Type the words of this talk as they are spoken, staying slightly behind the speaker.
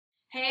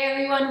Hey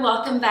everyone,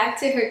 welcome back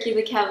to Herky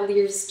the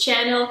Cavalier's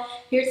channel.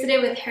 Here today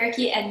with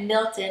Herky and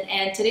Milton,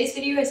 and today's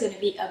video is going to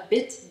be a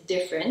bit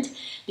different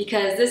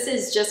because this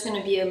is just going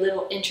to be a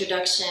little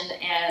introduction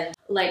and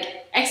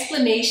like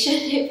explanation,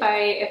 if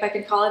I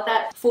can call it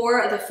that,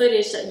 for the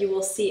footage that you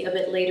will see a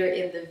bit later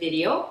in the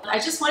video. I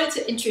just wanted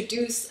to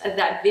introduce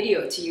that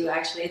video to you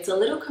actually. It's a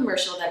little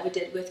commercial that we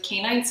did with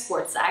Canine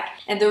Sports Sack,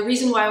 and the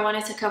reason why I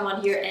wanted to come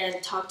on here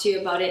and talk to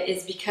you about it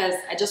is because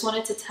I just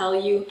wanted to tell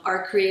you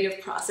our creative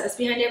process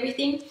behind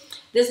everything.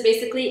 This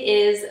basically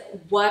is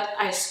what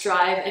I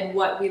strive and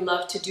what we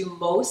love to do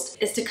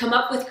most, is to come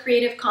up with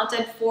creative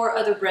content for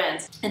other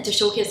brands and to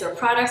showcase their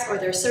products or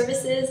their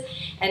services.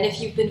 And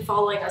if you've been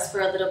following us for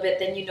a little bit,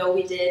 then you know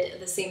we did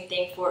the same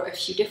thing for a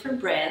few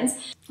different brands.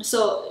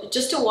 So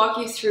just to walk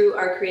you through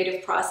our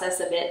creative process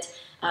a bit,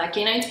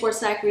 Canine Sports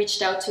Sack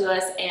reached out to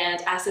us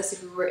and asked us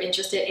if we were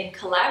interested in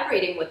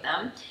collaborating with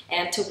them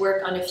and to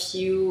work on a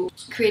few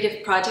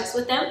creative projects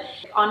with them.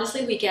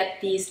 Honestly, we get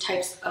these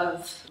types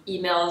of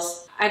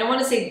emails, I don't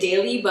want to say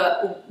daily,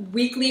 but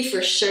weekly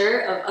for sure,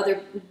 of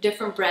other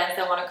different brands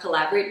that want to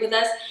collaborate with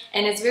us.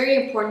 And it's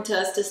very important to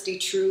us to stay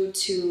true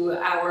to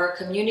our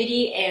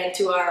community and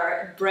to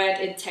our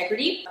brand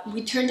integrity.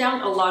 We turned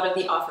down a lot of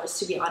the offers,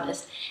 to be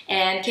honest.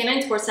 And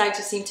Canine Sports Sack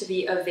just seemed to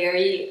be a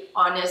very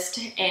honest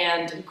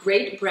and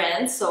great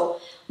brand. So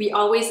we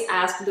always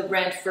ask the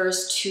brand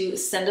first to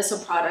send us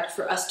a product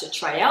for us to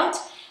try out,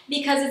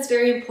 because it's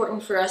very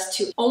important for us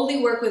to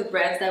only work with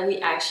brands that we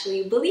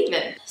actually believe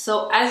in.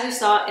 So as you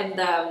saw in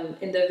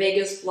the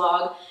Vegas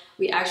vlog,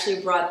 we actually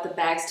brought the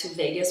bags to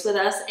Vegas with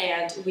us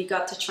and we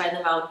got to try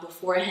them out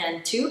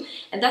beforehand too.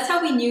 And that's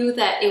how we knew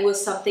that it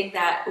was something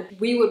that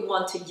we would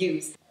want to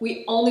use.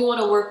 We only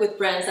want to work with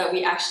brands that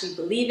we actually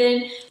believe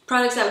in,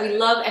 products that we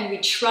love and we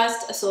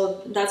trust.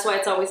 So that's why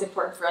it's always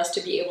important for us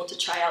to be able to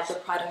try out the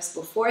products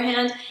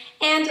beforehand.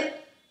 And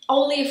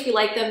only if we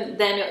like them,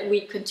 then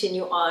we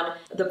continue on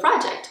the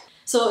project.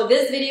 So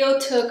this video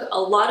took a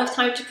lot of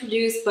time to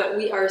produce, but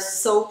we are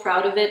so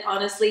proud of it,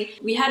 honestly.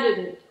 We had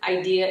an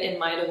idea in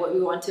mind of what we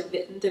wanted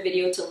the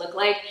video to look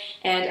like,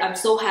 and I'm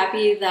so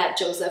happy that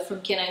Joseph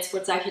from Canine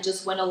Sports Sack, he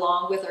just went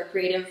along with our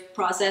creative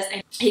process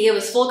and he gave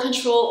us full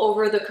control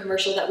over the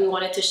commercial that we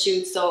wanted to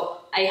shoot. So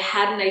I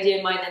had an idea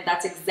in mind and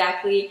that's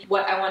exactly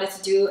what I wanted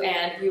to do,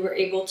 and we were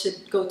able to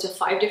go to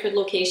 5 different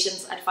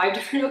locations at 5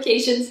 different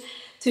occasions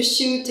to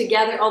shoot, to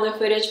gather all the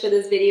footage for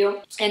this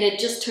video, and it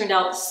just turned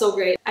out so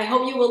great. I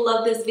hope you will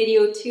love this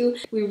video too.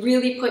 We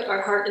really put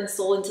our heart and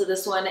soul into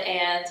this one,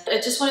 and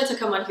I just wanted to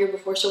come on here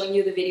before showing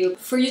you the video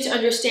for you to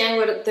understand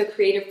what the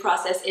creative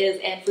process is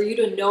and for you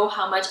to know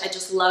how much I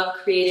just love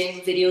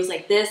creating videos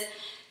like this.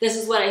 This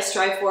is what I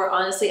strive for.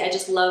 Honestly, I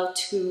just love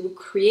to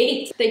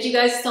create. Thank you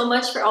guys so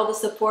much for all the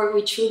support.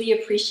 We truly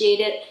appreciate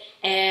it,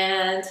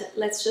 and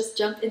let's just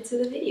jump into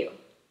the video.